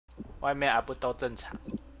外面不都正常，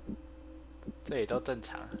这里都正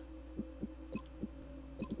常。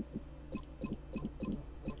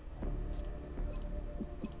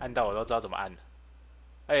按到我都知道怎么按了。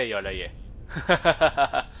哎、有了耶！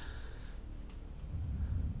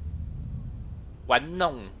玩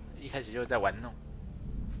弄，一开始就在玩弄。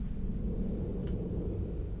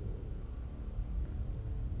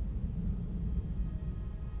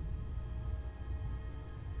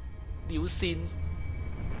流星，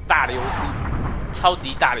大流星，超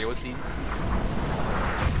级大流星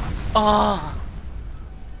啊！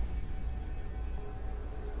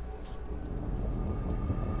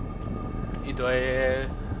一堆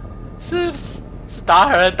是达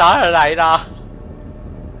尔来啦！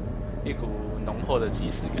一股浓厚的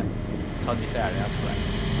即视感，超级赛亚人要出来。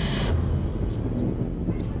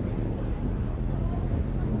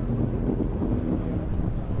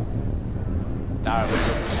达尔会就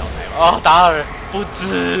是小孩吗？哦，达尔不知。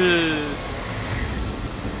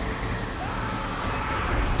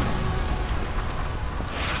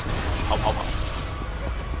跑，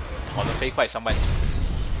跑得飞快上半场。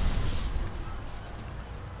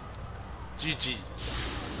GG。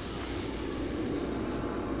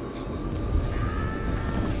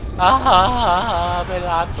啊！被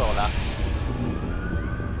拉走了。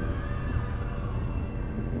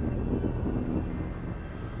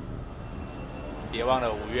别忘了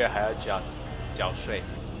5月还要缴税，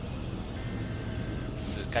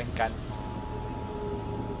死干干。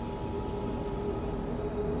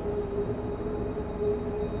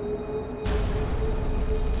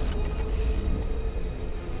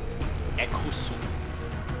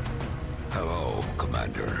Hello,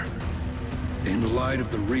 Commander. In light of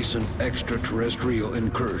the recent extraterrestrial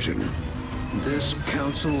incursion, this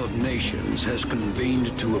Council of Nations has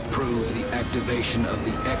convened to approve the activation of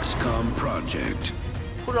the XCOM project.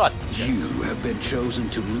 You have been chosen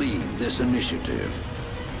to lead this initiative,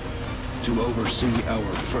 to oversee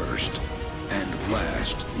our first and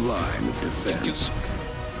last line of defense.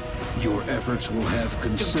 Your efforts will have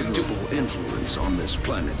considerable influence on this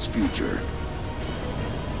planet's future.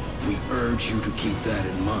 We urge you to keep that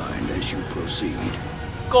in mind as you proceed.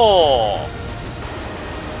 Go!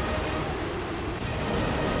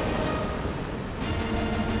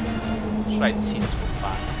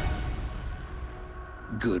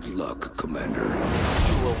 Good luck, Commander.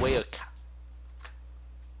 You are welcome.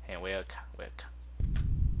 Hey, welcome.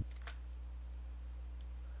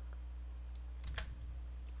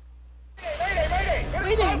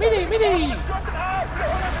 Mayday!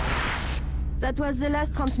 That was the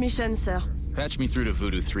last transmission, sir. Patch me through to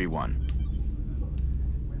Voodoo 3-1.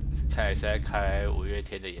 看来是在开5月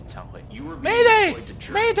天的演唱会。Mayday!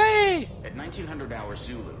 At 1900 hours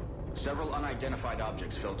Zulu, several unidentified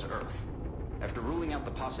objects fell to Earth. After ruling out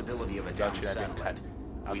the possibility of a downed satellite,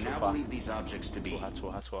 we now believe these objects to be... Central,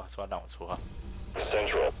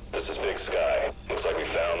 this is Big Sky. Looks like we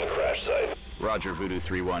found the crash site. Roger, Voodoo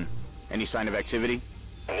 3-1. Any sign of activity?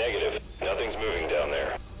 Negative. Nothing's moving down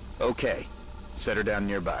there. Okay. Set her down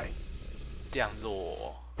nearby. 降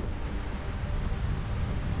落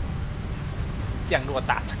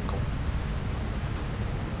大成功。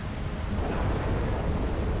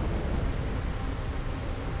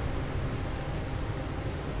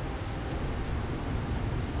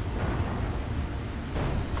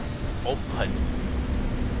Open。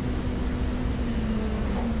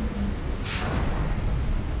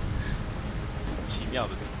奇妙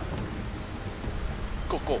的地方。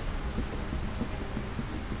Go。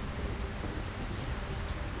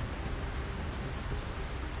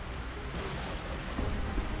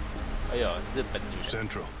哎呦，日本女人。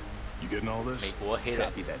Central, you getting all this? 美国黑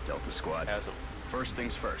人。 Copy that, Delta Squad. 还有什么？ First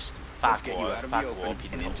things first. 法 Let's get 国 you out of 法 the 国 open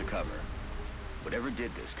平 and 头。 into cover. Whatever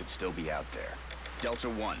did this could still be out there. Delta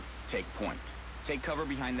 1, take point. Take cover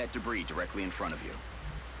behind that debris directly in front of you.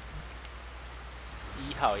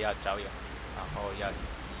 1号要招摇，然后要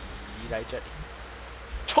移来这里，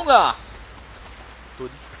冲啊！蹲，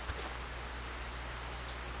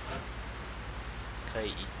可以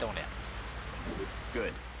移动2次。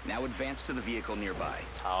Good. Now advance to the vehicle nearby.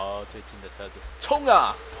 朝最近的车子，冲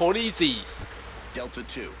啊 ！Police！ Delta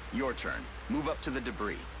 2, your turn. Move up to the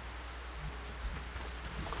debris.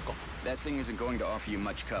 That thing isn't going to offer you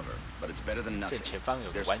much cover, but it's better than 正 nothing. 前方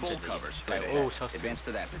有个 There's 完整 full 的 cover 掩 straight 盖 ahead. 哦，笑死 Advance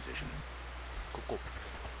to that position. Go。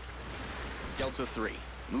 Delta 3,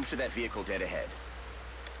 move to that vehicle dead ahead.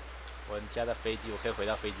 我们家的飞机，我可以回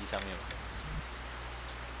到飞机上面吗？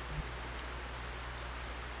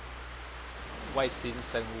外星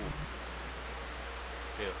生物，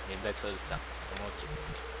对，粘在车子上，有没有准？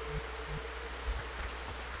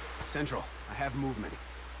 Central, I have movement.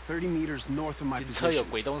 30 meters north of my 警车有 position.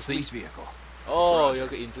 鬼东西 Police vehicle. 哦，有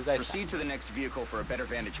个影子在闪。 Proceed to the next vehicle for a better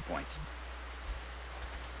vantage point.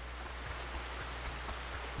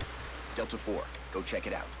 Delta 4, go check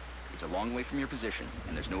it out. It's a long way from your position,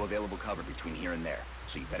 and there's no available cover between here and there,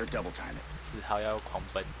 so you better double time it. 4号要狂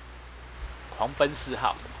奔，狂奔4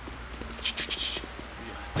号，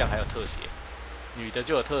这样还有特写，女的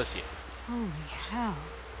就有特写， Holy hell.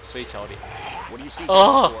 衰小脸。 What do you see?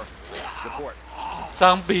 Oh! Delta 4? Report.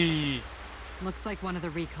 张比， Looks like one of the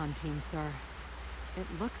recon teams, sir. It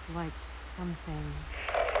looks like something.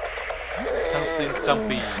 张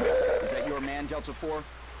比， Is that your man, Delta 4?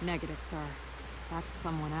 Negative, sir. That's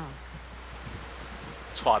someone else.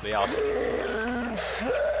 差的要死，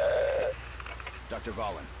 Dr.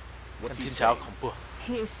 Valen, 但 what's 听 he 起来好 saying? 恐怖。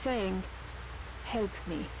 He is saying, help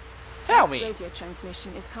me. Help That me. radio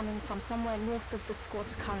transmission is coming from somewhere north of the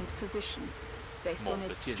squad's current position. Based 某 on 个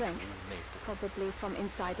its 建筑 strength, 内部， probably from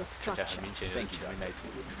inside a 看起来 structure. 很明显就是前面那一组。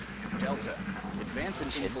 Delta, advance and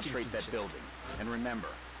前进 infiltrate 地 that 线 building. And remember,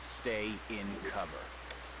 stay in cover.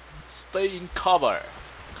 Stay in cover,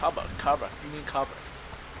 cover, cover, you mean cover？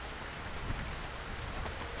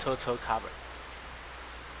 车 cover。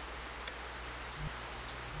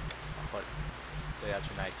或者，这要去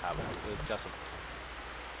哪里 cover？ 这叫什么？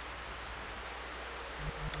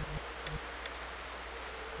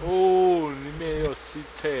哦，里面也有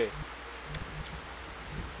CT。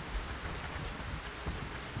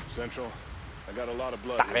 Central, I got a lot of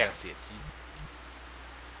blood 大 here. 量血迹。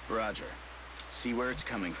 Roger. See where it's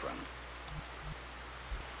coming from.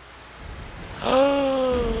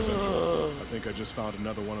 Central, I think I just found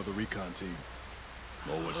another one of the recon team.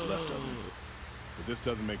 Or what's left of them. But this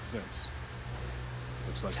doesn't make sense.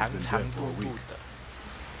 Looks like 长 he's been 长 dead for 肚 a 肚 week.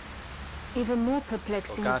 Even more 我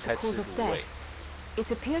perplexing 刚刚 is 才 the 吃 cause of 卤 death. 味， It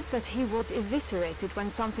appears that he was eviscerated when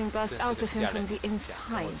something 真 burst 是 out 个 of him 吓人 from the 的假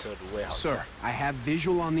跟我 inside. 吃的卤味好像。 Sir, I have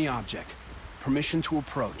visual on the object. Permission to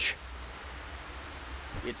approach.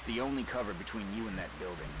 It's the only cover between you and that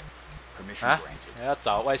building. Permission 啊 granted.，还要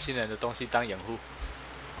找外星人的东西当掩护，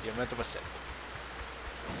有没有这么神？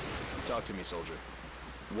 Talk to me, soldier.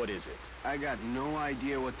 What is it? I got no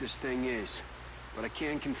idea what this thing is, but I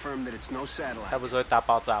can confirm that it's no 它 satellite. 不是会大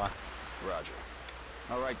爆炸吗？ Roger.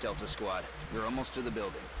 All right, Delta Squad. We're almost to the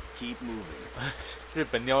building. Keep moving. 日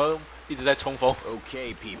本妞一直在冲锋，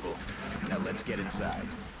 Okay, people. Now let's get inside.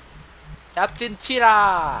 要进去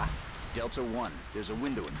啦 Delta 1, there's a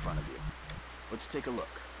window in front of you. Let's take a look.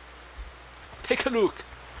 ！Take a look，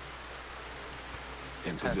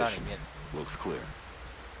 In 看得到里 position. 面 Looks clear.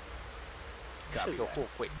 是 Copy 个 that. 货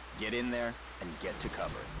柜， Get in there and get to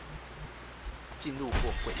cover. 进入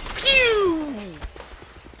货柜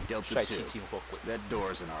Delta 帅气 2, 进货柜。 that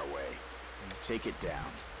door's in our way. Take it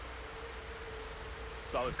down.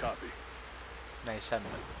 Solid copy. 那一扇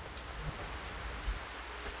门，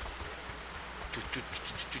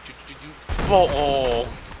哦，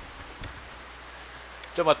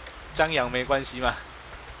这么张扬没关系吗？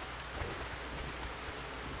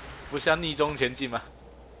不是要逆中前进吗？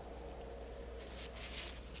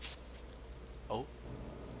哦，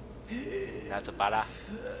拿着巴拉，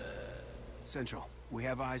 Central, we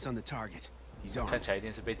have eyes on the target. He's 看 armed. 起来一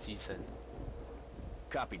定是被寄生。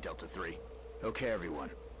 Copy, Delta 3. Okay, everyone.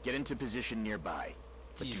 Get into position nearby.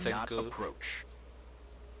 But do not 寄生哥。 approach.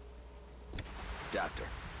 Doctor,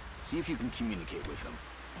 see if you can communicate with him.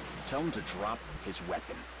 Tell him to drop his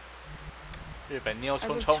weapon. 日本妞 I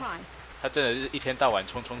冲 will 冲， try. 他真的是一天到晚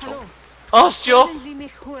冲冲冲 Hallo.。哦，修。 Können Sie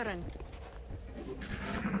mich hören?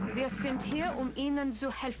 Wir sind hier, Ihnen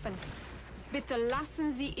zu helfen. Bitte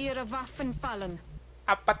lassen Sie Ihre Waffen fallen.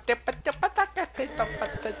 啊巴哒巴哒巴哒嘎哒哒巴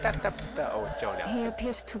哒哒哒哒，哦，叫两 He 声。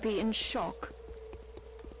 appears to be in shock.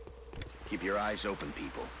 Keep your eyes open,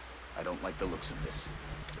 people. I don't like the looks of this.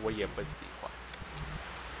 我也不喜欢。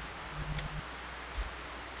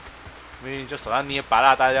明明就手上捏拔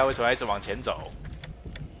蜡，大家为什么要一直往前走？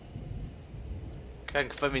看，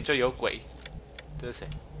分明就有鬼。这是谁？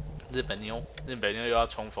日本妞，日本妞又要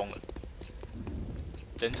冲锋了。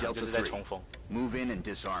整场就是在冲锋。 Move in and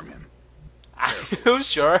disarm him. Are you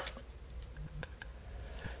sure？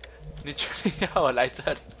 你确定要我来这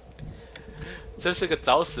里？这是个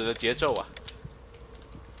找死的节奏啊！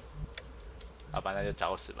好吧，那就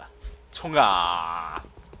找死吧，冲啊！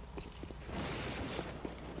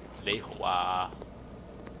雷吼啊！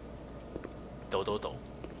抖抖抖，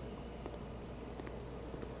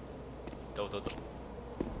抖抖抖。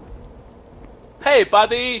Hey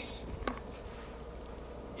buddy，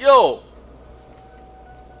 yo。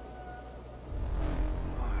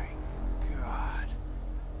 My God.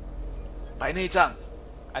 白内障，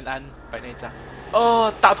安安，白内障。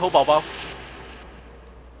哦，大头宝宝。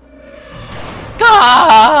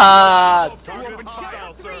God！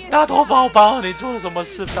 大头宝宝，你做了什么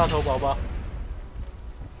事？大头宝宝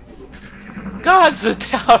，God 死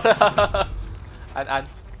掉了，安安，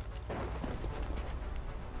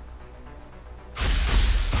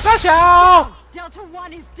大小，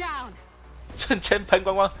 Delta-1 is down. 瞬间喷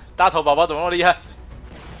光光，大头宝宝怎么那么厉害？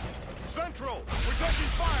 Central, we're taking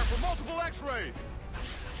fire from multiple X-rays.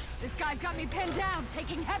 This guy's got me pinned down,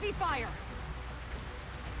 taking heavy fire.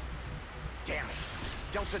 Damn it.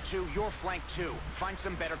 Delta 2, you're flank 2. Find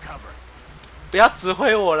some better cover. 不要指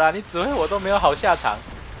挥我啦，你指挥我都没有好下场。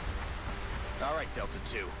 All right, Delta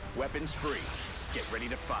 2. Weapons free. Get ready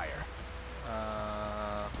to fire.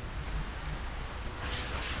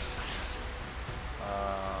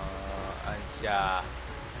 按下。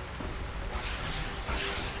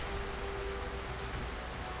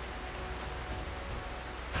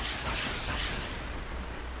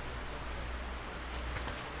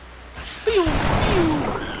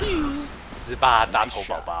死吧，大头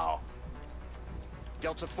宝宝！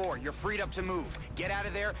 Delta 4, you're freed up to move. Get out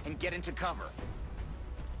of there and get into cover.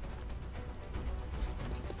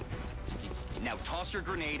 Now toss your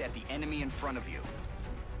grenade at the enemy in front of you.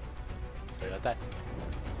 水榴弹，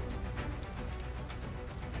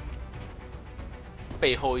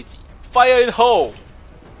背后一击 ，Fire in hole，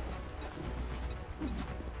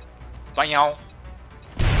 弯腰，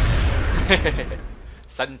嘿嘿嘿，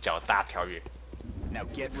三角大跳跃。 Now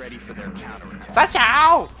get ready for their counterattack. 傻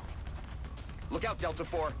小， Look out, Delta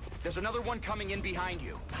 4. There's another one coming in behind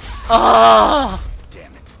you. 啊！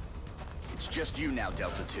 Damn it. It's just you now,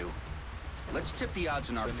 Delta 2. Let's tip the odds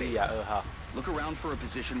in our 顺利啊，2 favor. 号。 Look around for a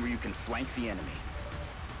position where you can flank the enemy.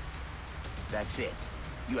 That's it.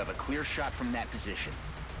 You have a clear shot from that position.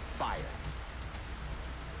 Fire.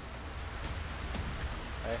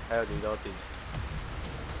 哎，还有李楼顶。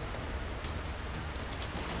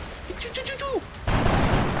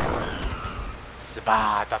死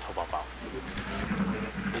吧，大头宝宝！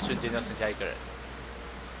一瞬间就剩下一个人。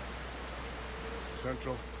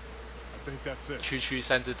 Central, I think that's it. 区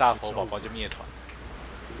3只大头宝宝就灭团。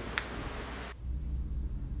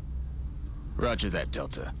 Roger that,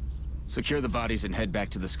 Delta. Secure the bodies and head back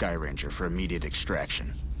to the Sky Ranger for immediate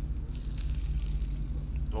extraction.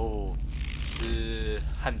 哦，是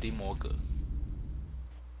汉丁摩格。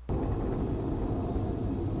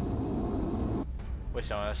为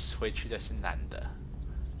什么回去的是男的？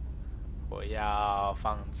我要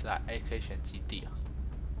放在可以选基地啊。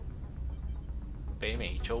北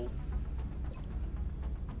美洲。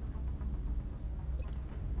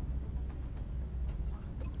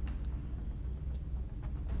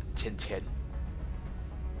钱。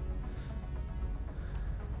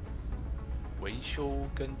维修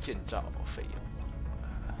跟建造费用。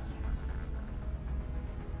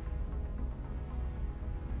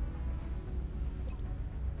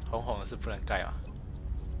红红的是不能盖吗？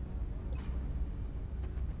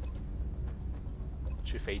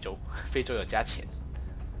去非洲，非洲有加钱。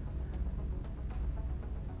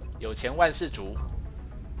有钱万事足。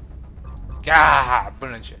啊，不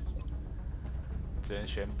能选。 只能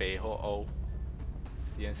选北或欧。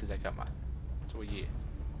实验室在干嘛？作业。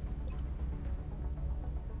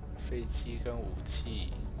飞机跟武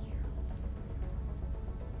器。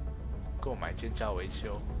购买建造维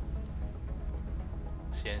修。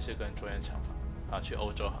实验室跟作业厂房。好，去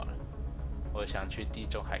欧洲好了。我想去地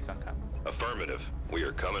中海看看。Affirmative. We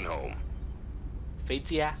are coming home. 飞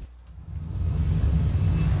机啊！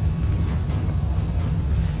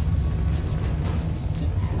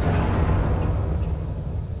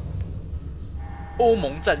 欧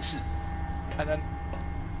盟战士，安安，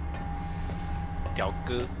屌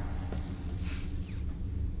哥。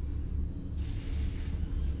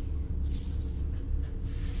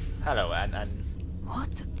Hello， 安安。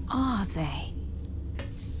What are they?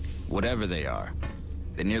 Whatever they are,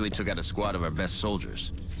 they nearly took out a squad of our best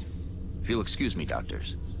soldiers. If you'll excuse me,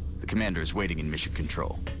 doctors, the commander is waiting in mission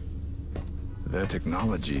control. Their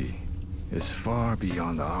technology is far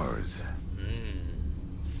beyond ours.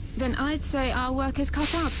 Then I'd say our work is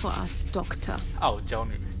cut out for us, Doctor. 傲娇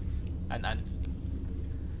女，安安。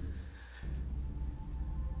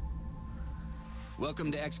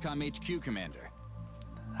 Welcome to XCOM HQ, Commander.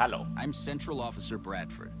 Hello. I'm Central Officer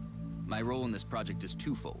Bradford. My role in this project is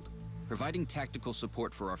twofold: providing tactical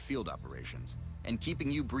support for our field operations, and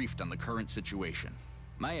keeping you briefed on the current situation.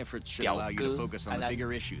 My efforts should allow you to focus on the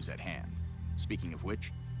bigger issues at hand. Speaking of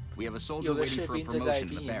which, we have a soldier waiting for a promotion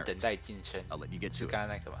in the barracks. I'll let you get to it. 刚刚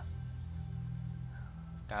那个吗？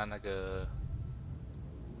刚刚那个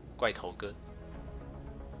怪头哥。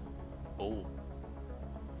哦。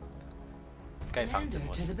盖房子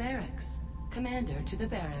模式。 Commander to the barracks. Commander to the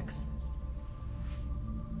barracks.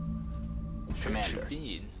 Commander,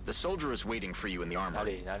 the soldier is waiting for you in the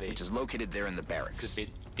armory, which is located there in the barracks. 这边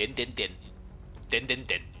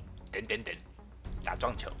点，打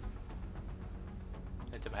撞球。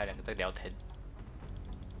那这边还有2个在聊天。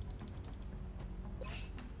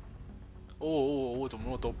哦，怎么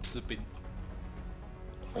那么多士兵？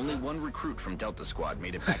 Only one recruit from Delta Squad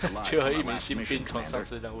made it back alive. 就和1名新兵从上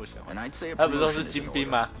次任务生还。他不是都是精兵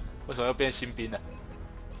吗？为什么要变新兵呢？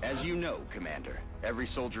 As you know, Commander, every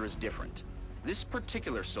soldier is different. This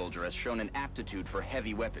particular soldier has shown an aptitude for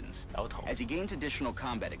heavy weapons. As he gains additional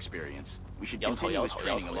combat experience, we should continue his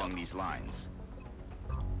training along these lines.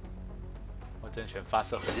 我真选发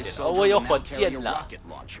射火 This 箭。 soldier 我有 will 火 now carry 箭 a 了。 rocket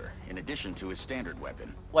launcher in addition to his standard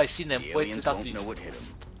weapon. 外星人 The 不会知 aliens 道自 won't 己 know what 是 hit him.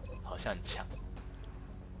 好像很强。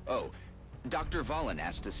 Oh, Dr. Valen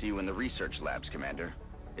asked to see you in the research labs, Commander.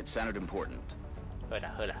 It sounded important. 喝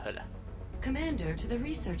了。 Commander to the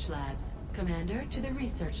research labs. Commander to the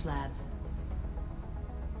research labs.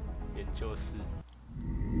 研究室。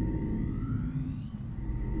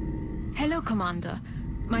 Hello, Commander.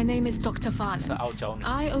 My name is Dr. 是 Valen. 傲娇女。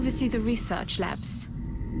 I oversee the research labs.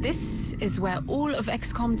 This is where all of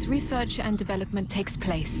XCOM's research and development takes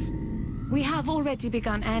place. We have already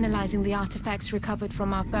begun analyzing the artifacts recovered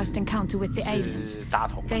from our first encounter with the aliens. 是大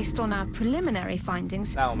头。 Based on our preliminary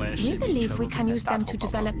findings, 那我们的士 we 兵 believe 全 we 部 can 变 use 成 them 大 to 头宝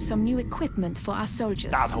宝。 develop some new equipment for our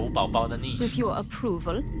soldiers. 大头宝宝的逆 With 袭。 your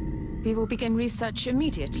approval, we will begin research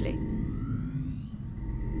immediately.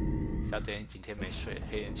 小姐，你今天没睡，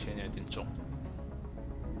黑眼圈有点重。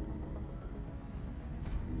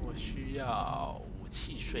我需要武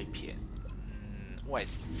器碎片，外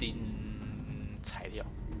星材料，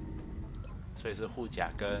所以是护甲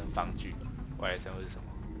跟防具。外来生物是什么？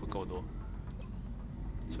不够多，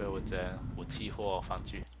所以我只能武器或防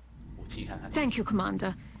具。武器看看。 Thank you,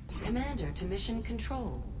 Commander. Commander to mission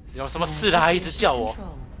control. 有什么事啦？还一直叫我。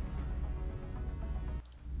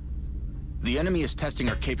 The enemy is testing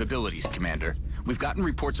our capabilities, Commander. We've gotten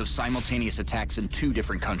reports of simultaneous attacks in 2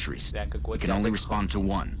 different countries. We can only respond to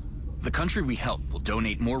one. The country we help will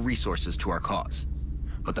donate more resources to our cause.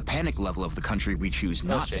 But the panic level of the country we choose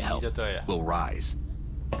not to help will rise.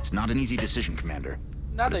 It's not an easy decision, Commander,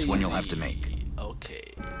 but it's one you'll have to make.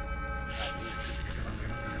 Okay.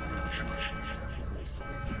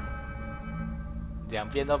 两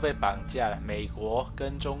边都被绑架了，美国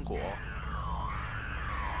跟中国。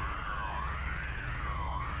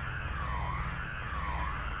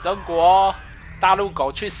中国大陆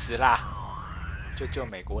狗去死啦！救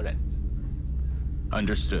美国人。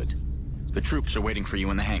 Understood. The troops are waiting for you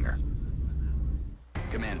in the hangar.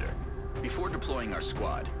 Commander, before deploying our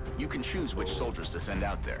squad, you can choose which soldiers to send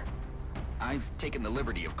out there. I've taken the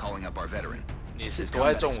liberty of calling up our veteran. 你是多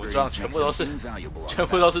爱重武装，全部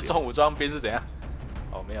都是重武装兵是怎样？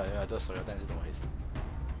哦，没有，这手榴弹是怎么回事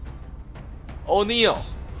 ？O'Neal，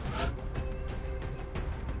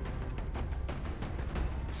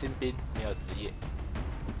 新兵没有职业，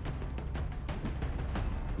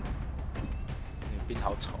女兵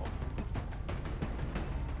好丑。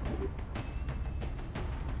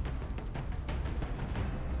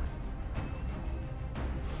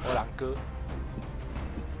欧郎哥。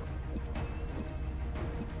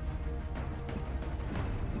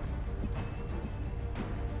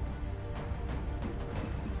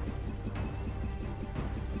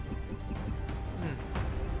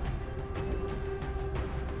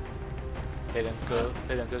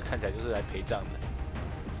 黑人哥看起来就是来陪葬的。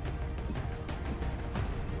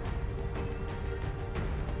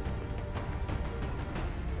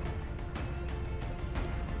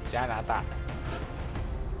加拿大，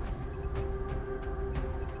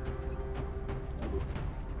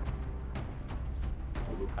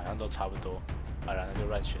好像都差不多。好了，那就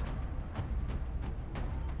乱选。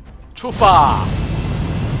出发！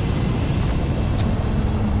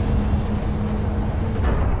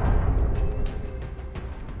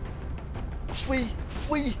 飞！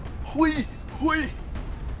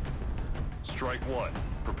 Strike one.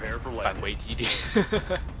 Prepare for landing. 返回基地。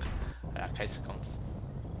好了，开始攻击。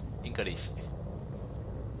English。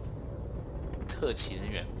特勤人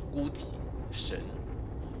员估计神。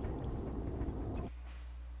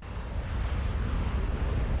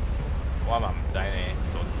我嘛不知呢，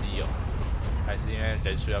手机哦，还是因为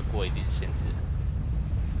人数要过一定限制。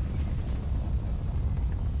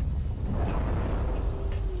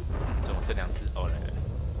 这2只哦，来，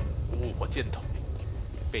火箭筒，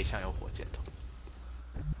背上有火箭筒。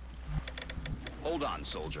 Hold on,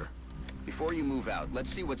 soldier. Before you move out, let's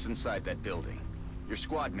see what's inside that building. Your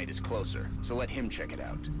squad mate is closer, so let him check it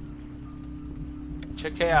out.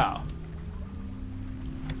 Check it out.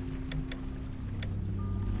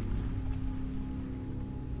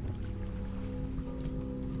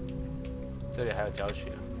 这里还有教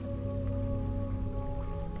学。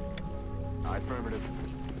Affirmative.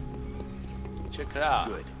 Check it out.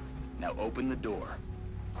 Good. Now open the door,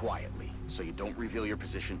 quietly, so you don't reveal your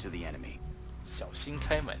position to the enemy. 小心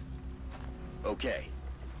开门。Okay.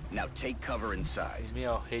 Now take cover inside. 里面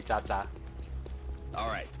有黑渣渣。All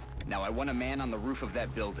right. Now I want a man on the roof of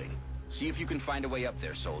that building. See if you can find a way up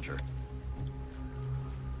there, soldier.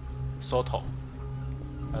 收头，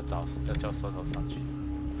要叫收头上去。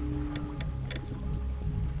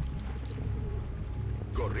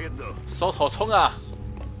收头冲啊！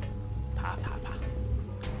爬。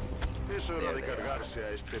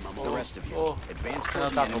The rest of you, advance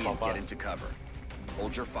toward the enemy and get into cover.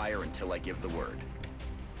 Hold your fire until I give the word.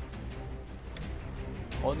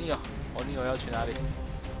 欧尼尔要去哪里？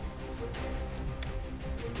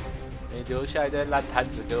你留下一堆烂摊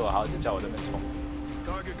子给我，好，就叫我这边冲。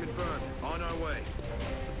Target confirmed. On our way.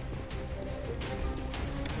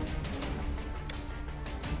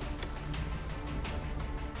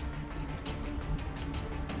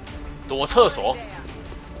 躲厕所，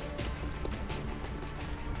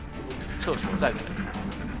厕所战神。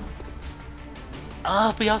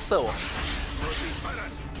啊！不要射我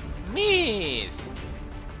 ，miss。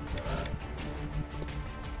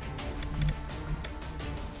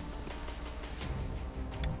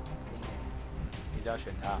一定要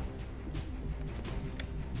选他，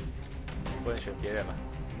不能选别人吗？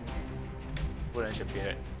不能选别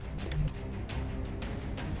人。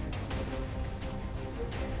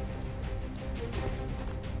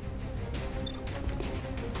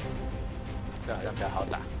这好像比较好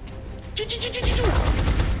打。啾！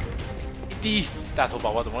一滴大头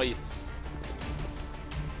宝宝怎么会？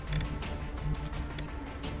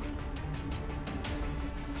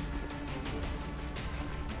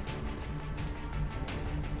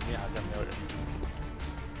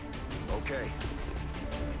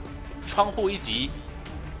窗户一击，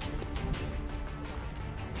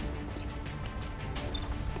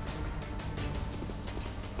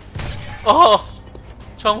哦，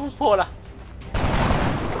窗户破了，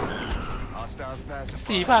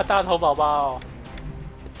洗发大头宝宝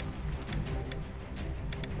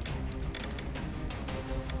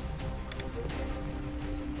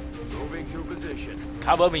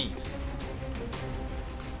，Cover me，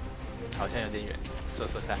 好像有点远，射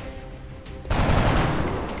看。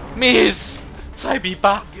Miss， 菜比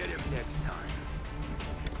8。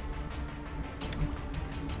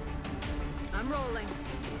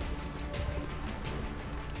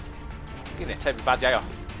给你菜比8加油！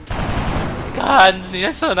干，你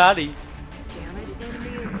在射哪里？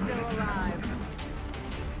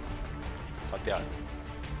跑掉了。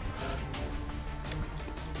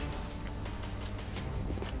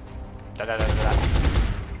哒！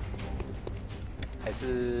还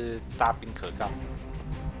是大兵可靠。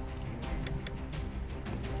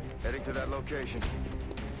Heading to that location.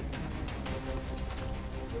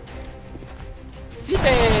 西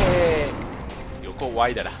北，有够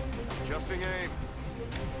歪的啦。Adjusting aim.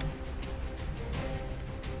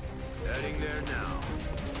 Heading there now.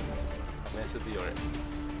 旁边是不是有人？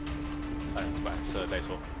算了，反射了再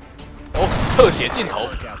说。哦，特写镜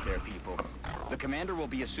头。The commander will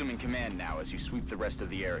be assuming command now as you sweep the rest of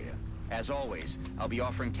the area. As always, I'll be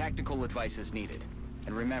offering tactical advice as needed.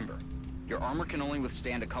 And remember, your armor can only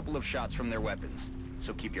withstand a couple of shots from their weapons,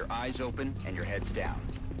 so keep your eyes open and your heads down.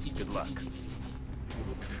 Good luck.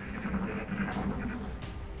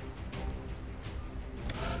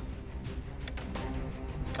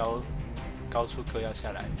 高处哥要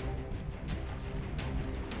下来。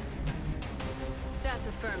That's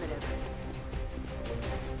affirmative.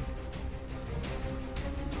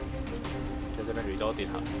 在这边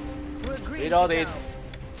reloading 好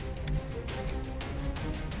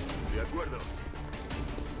 ，reloading。De acuerdo.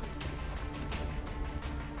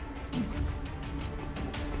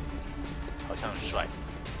 好像很帅。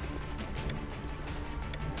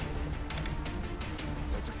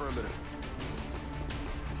That's affirmative.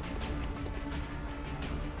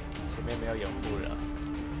 前面没有掩护了。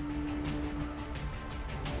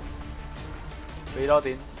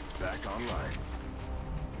Reloading. Back online.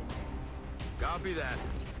 Copy that.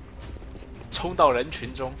 冲到人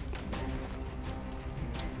群中。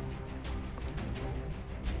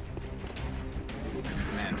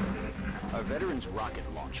Commander, our veteran's rocket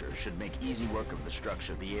launcher should make easy work of the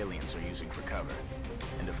structure the aliens are using for cover.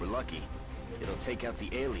 And if we're lucky, it'll take out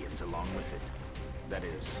the aliens along with it. That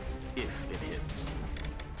is, if it hits.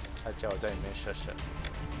 他叫我在里面射，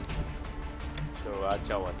所以我要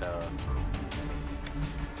叫我的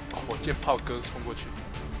火箭炮哥冲过去。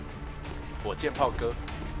火箭炮哥，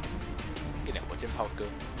给点火箭炮哥。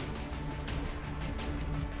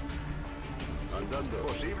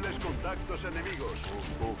Posibles contactos enemigos.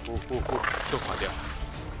 就跑掉。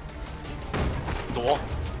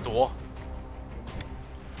躲。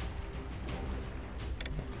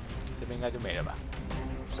这边应该就没了吧？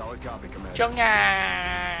 Solid copy, Commander. 中啊！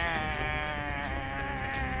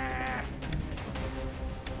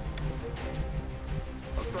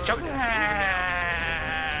中啊！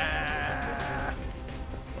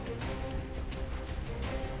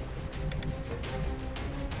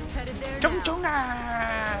中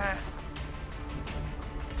啊！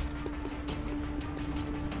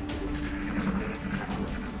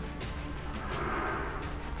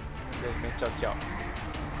在里面叫，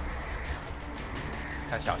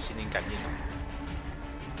看小心灵感应哦。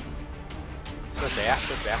射谁啊？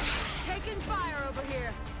射谁啊？ Taking fire over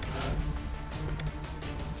here.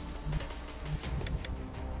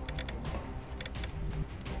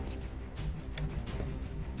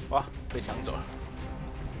 哇，被抢走了。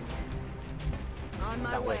 On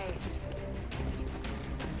my way.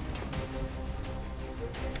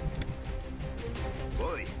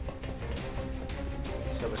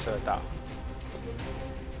 射不射得到？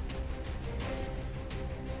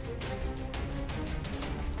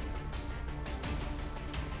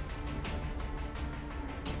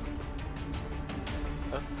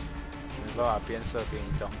没办法边射边移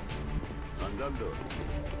动。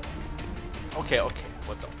OK，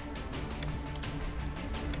 我懂。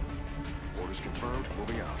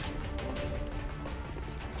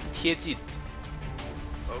 贴近。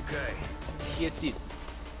Okay. 贴近。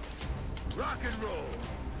 Rock and roll.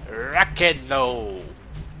 Rock and roll.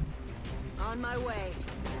 On my way.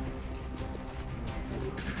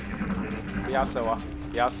 不要射我！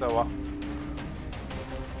不要射我！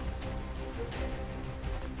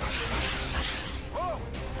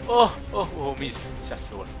我 miss， 吓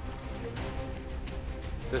死我了！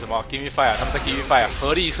这是什么 ？Give me fire， 他们在 Give me fire，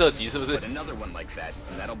 合力射击是不是 ？Another one like that,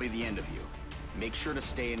 and that'll be the end of you. Make sure to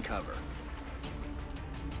stay in cover.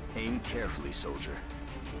 Aim carefully, soldier.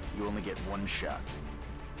 You only get one shot.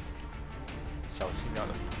 小心点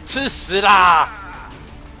的，吃屎啦！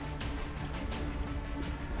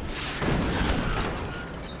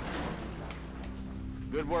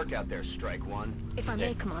 Good work out there, Strike One. If I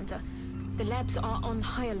may, Commander, the labs are on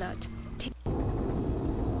high alert.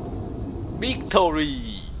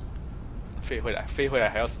 Victory！ 飞回来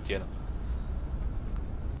还要时间了。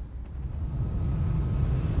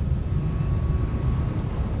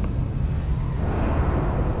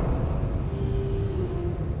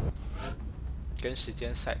跟时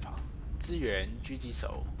间赛跑，支援狙击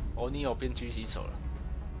手，欧尼尔变狙击手了，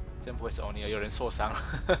真不会是欧尼尔，有人受伤。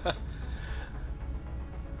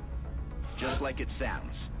Just like it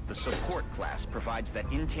sounds, the support class provides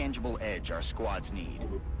that intangible edge our squads need.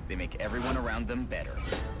 They make everyone around them better.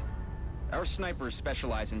 Our snipers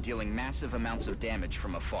specialize in dealing massive amounts of damage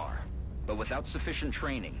from afar, but without sufficient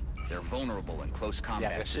training, they're vulnerable in close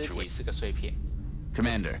combat situations.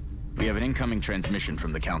 Commander, we have an incoming transmission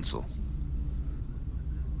from the Council.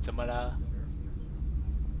 怎么了?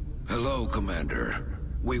 Hello, Commander.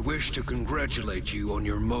 We wish to congratulate you on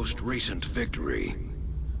your most recent victory.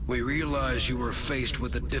 We realize you were faced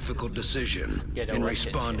with a difficult decision in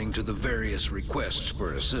responding to the various requests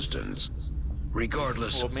for assistance.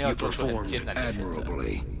 Regardless, you performed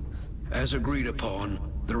admirably. As agreed upon,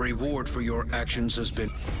 the reward for your actions has been...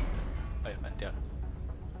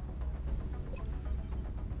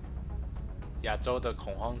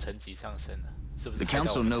 The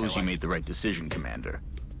Council knows you made the right decision, Commander.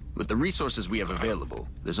 With the resources we have available,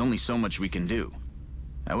 there's only so much we can do.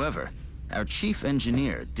 However, our chief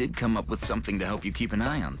engineer did come up with something to help you keep an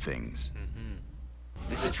eye on things.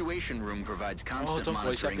 The Situation Room provides constant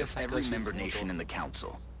monitoring of every member nation in the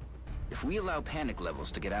Council. If we allow panic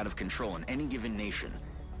levels to get out of control in any given nation,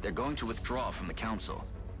 they're going to withdraw from the Council.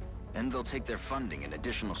 And they'll take their funding and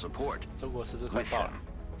additional support with them.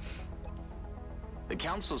 The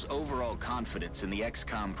Council's overall confidence in the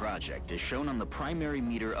XCOM project is shown on the primary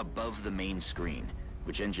meter above the main screen,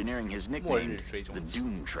 which engineering has nicknamed the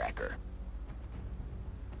Doom Tracker.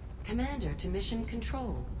 Commander to Mission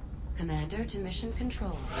Control. Commander to Mission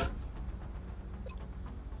Control.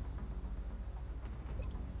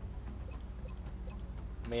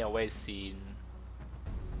 没有卫星，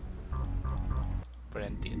不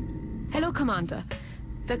能点。 Hello, Commander.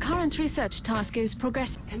 The current research task is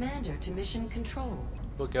progressing. Commander to Mission Control.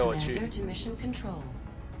 不给我去。 Commander to Mission Control.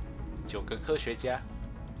 9个科学家，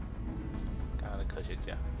刚刚的科学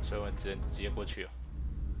家，所以我只能直接过去了。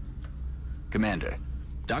 Commander,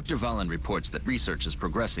 Dr. Valen reports that research is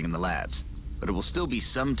progressing in the labs, but it will still be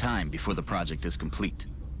some time before the project is complete.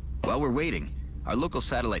 While we're waiting, our local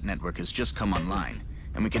satellite network has just come online,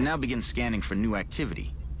 and we can now begin scanning for new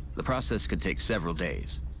activity. The process could take several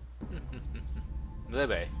days. 对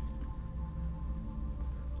呗。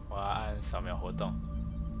我要按扫描活动，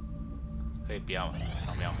可以不要吗？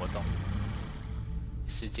扫描活动，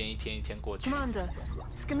时间一天一天过去。Commander,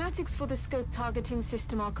 schematics for the scope targeting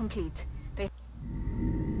system are complete.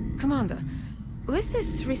 Commander, with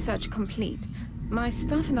this research complete, my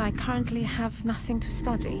staff and I currently have nothing to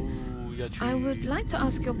study. I would like to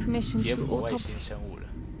ask your permission to auto.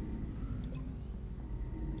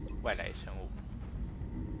 外来生物。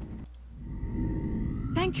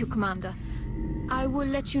 Thank you, Commander. I will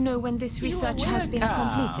let you know when this research has been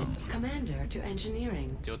completed. Commander to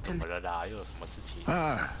engineering. 就怎么了啦？又有什么事情？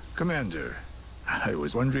 Commander. I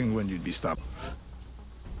was wondering when you'd be stopped.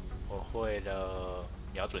 我会了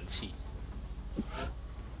瞄准器。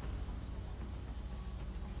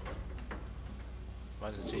瞄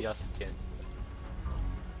准器要时间。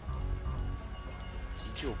急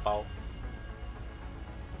救包。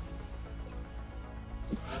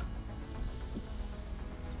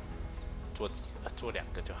 做2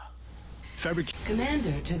个就好。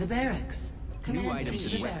Commander to the barracks. New items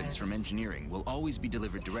and weapons from engineering will always be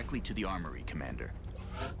delivered directly to the armory, Commander.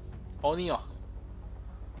 哦，你哦。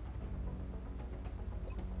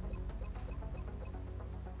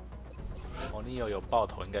哦，你有爆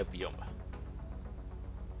头，应该不用吧？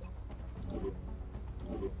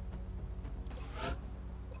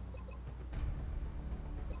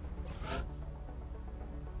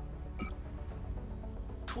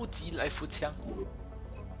突击来福枪。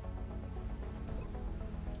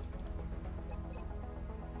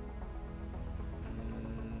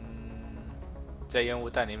在烟雾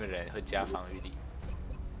弹里面的人会加防御力。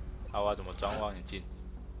啊，我要怎么装望远镜？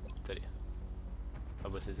这里。啊，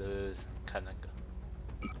不是，这是看那个。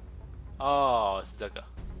哦，是这个。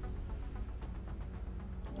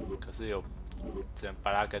可是有只能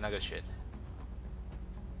把它跟那个选。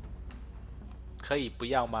可以不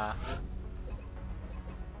要吗？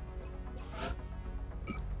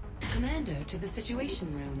 Commander to the Situation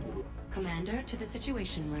Room. Commander to the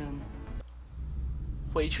Situation Room.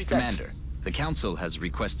 回去战场。 Commander, the Council has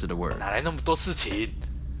requested a word. 哪来那么多事情？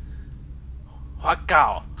我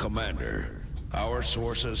靠 Commander, our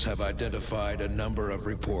sources have identified a number of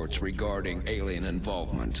reports regarding alien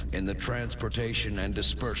involvement in the transportation and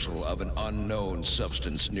dispersal of an unknown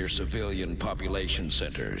substance near civilian population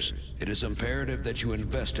centers. It is imperative that you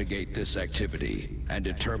investigate this activity and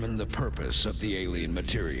determine the purpose of the alien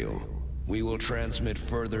material. We will transmit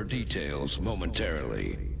further details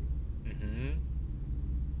momentarily.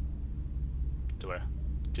 对了，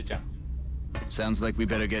就这样。 Sounds like we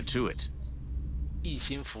better get to it. 异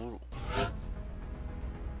星俘虏。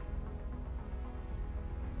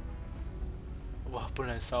哇，不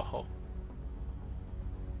能稍后。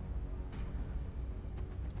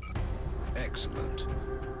 Excellent.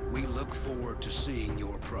 We look forward to seeing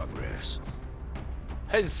your progress.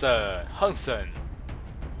 Hanson，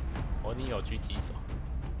哦，你有狙击手。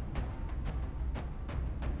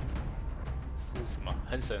是什么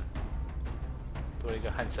？Hanson，多了一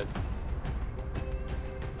个汉森。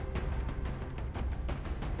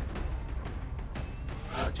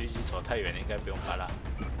 啊，狙击手太远了，应该不用拔啦。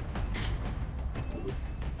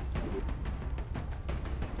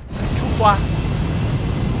出发！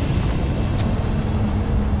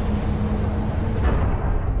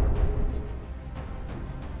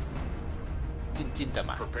静静的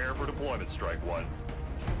嘛。Prepare for deployment, Strike One.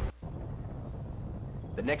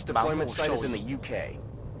 The next deployment site is in the UK.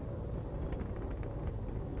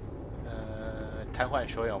 瘫痪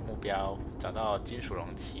所有目标，找到金属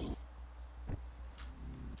容器。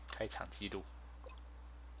 开场记录。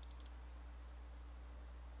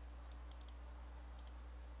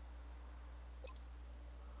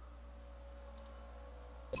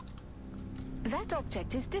That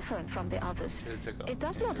object is different from the others. 就是这个。 It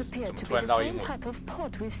does not appear to be the same type of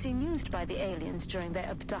pod we've seen used by the aliens during their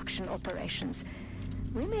abduction operations.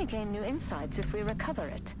 We may gain new insights if we recover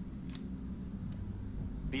it.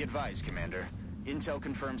 Be advised, Commander. Intel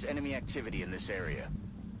confirms enemy activity in this area.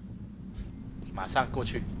 马上过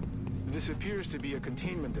去。 This appears to be a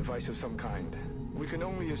containment device of some kind. We can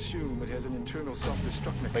only assume it has an internal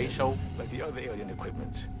self-destruct mechanism, like the other alien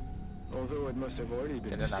equipment. Although it must have already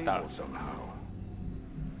been disabled somehow.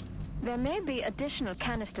 There may be additional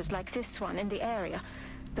canisters like this one in the area.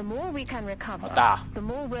 The more we can recover, the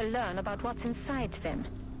more we'll learn about what's inside them.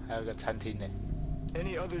 还有个餐厅呢。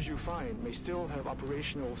 Any others you find may still have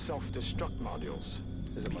operational self-destruct modules.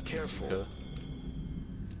 Be careful.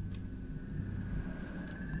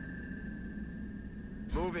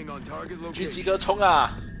 Moving on target location. 狙击哥冲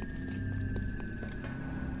啊！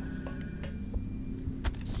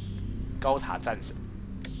高塔战神。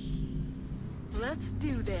Let's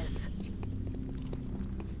do this.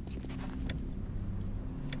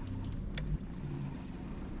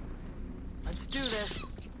 Let's do this.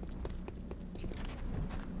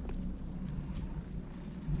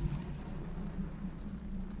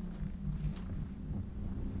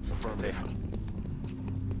 这样。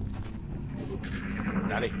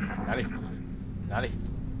哪里？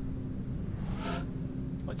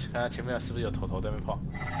我看看前面是不是有头在那边跑？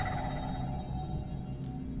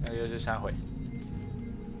那个又是3回。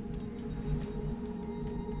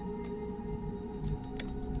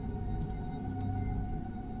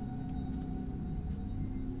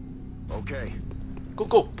Okay.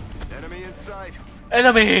 Go. Enemy in sight.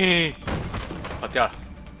 Enemy. 跑掉了。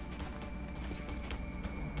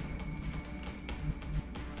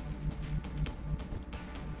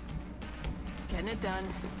Getting it done.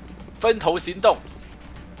 分头行动。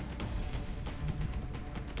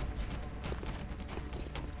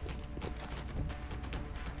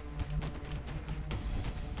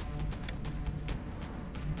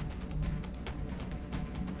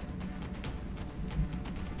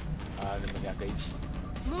你们2个一起。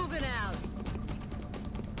Moving out.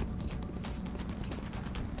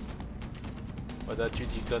 我的狙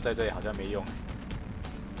击哥在这里好像没用，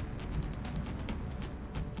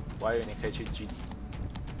我还以为你可以去狙击。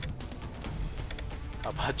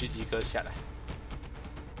好，把狙击哥下来。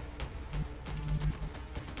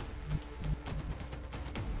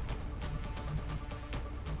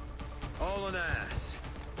All an ass.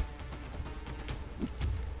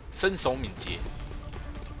 身手敏捷。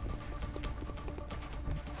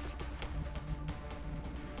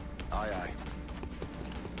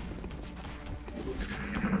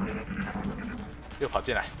又跑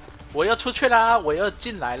进来，我要出去啦！我要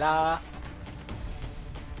进来啦！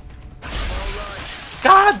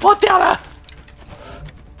干，破掉了！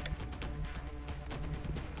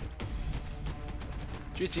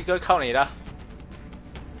狙击哥靠你了，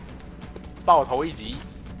爆头一击！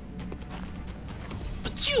不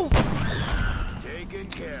救！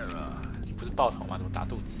不是爆头吗？怎么打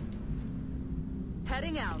肚子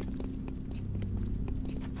 ？Heading out.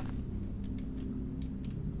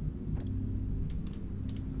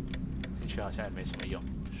 好像也没什么用，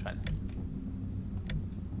算了。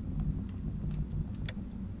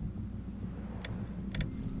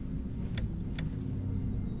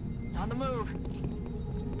On the move.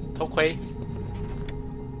 偷窥。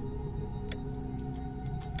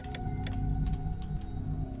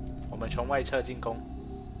我们从外侧进攻。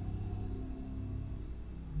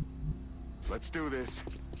Let's do this.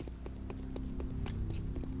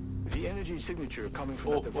 The energy signature coming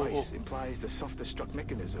from that device implies the self-destruct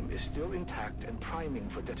mechanism is still intact and priming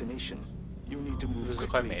for detonation. You need to move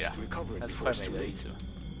quickly to recover it before it's too late.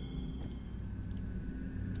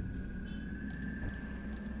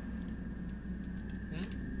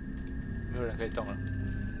 没有人可以动了。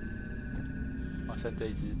哦，剩这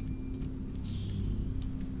一只。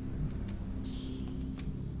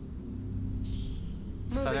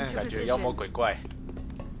好像感觉妖魔鬼怪。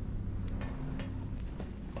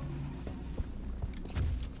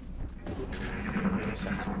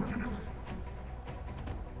吓死我了！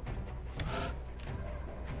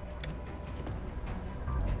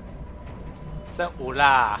剩5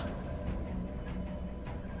啦！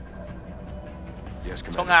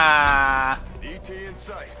冲啊！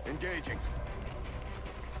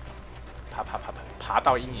爬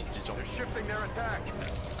到阴影之中。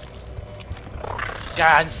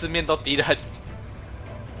干，四面都敌人。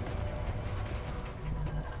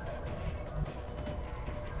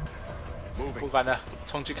不管了，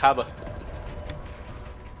冲去 cover。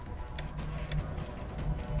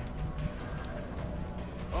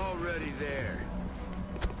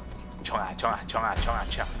冲啊冲啊冲啊冲啊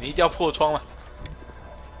冲！你一定要破窗嘛。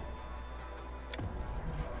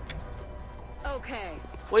OK。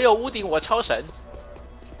我有屋顶，我超神。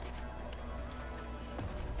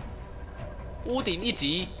屋顶一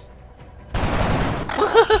级。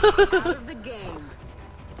Out of the game.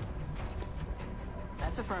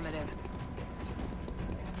 That's affirmative.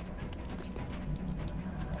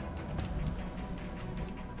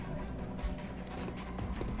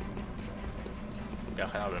 不要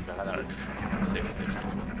看到人，不要看到人 ，safe。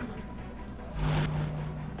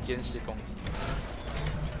监视攻击。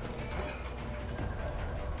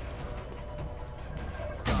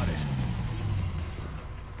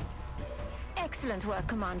Excellent work,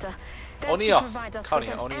 Commander. O'Neill， provide us 靠 with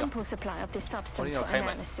你 an ，O'Neill。 ample supply of this substance O'Neill for 开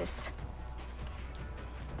门。 analysis.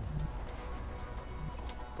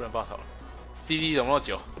 不能爆头了 ，CD 容量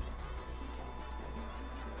9。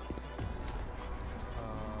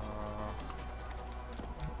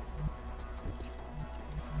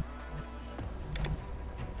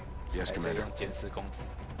Yes, Commander. 用监视攻击，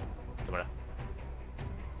怎么了？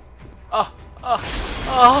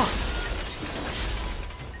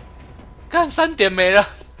干3点没了。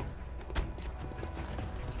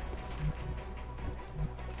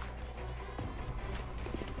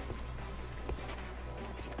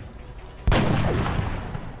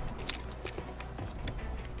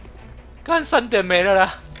干3点没了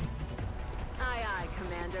啦。 Aye, aye,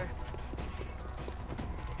 Commander.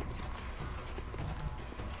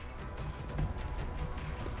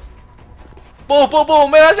 不，我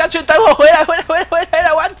们要下去，等我回来，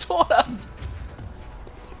我按错了。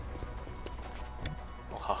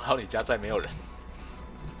哦，好，你家再没有人。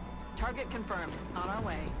Target confirmed. On our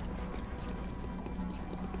way.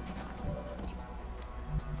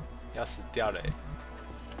 要死掉了。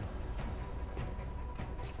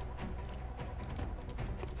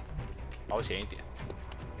保险一点。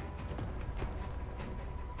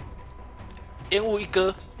烟雾一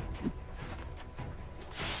哥。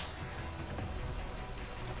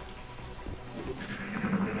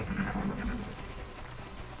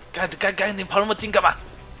 干！你跑那么近干嘛？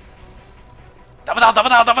打不到！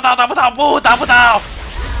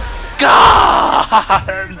干！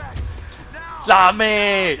辣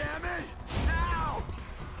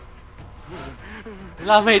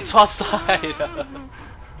妹抓赛了！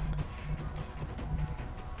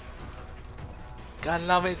干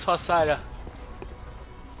辣妹抓赛了！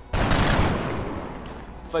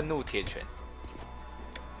愤怒铁拳。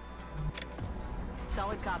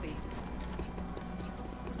 Solid copy.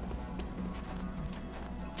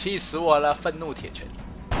 气死我了！愤怒铁拳。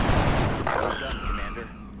Well done, Commander.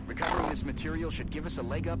 Recovering this material should give us a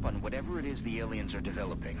leg up on whatever it is the aliens are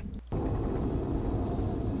developing.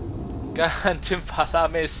 干，竟把辣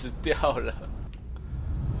妹死掉了，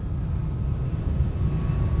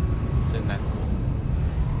真难过。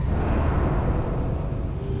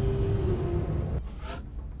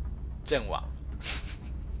阵亡。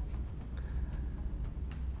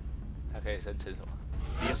它可以生成什么？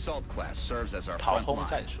 The assault class serves as our 跑 front 轰 line.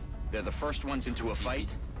 战术。 They're the first ones into a fight,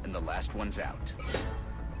 and the last ones out.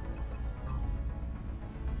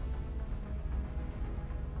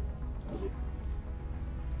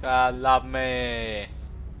 干辣妹。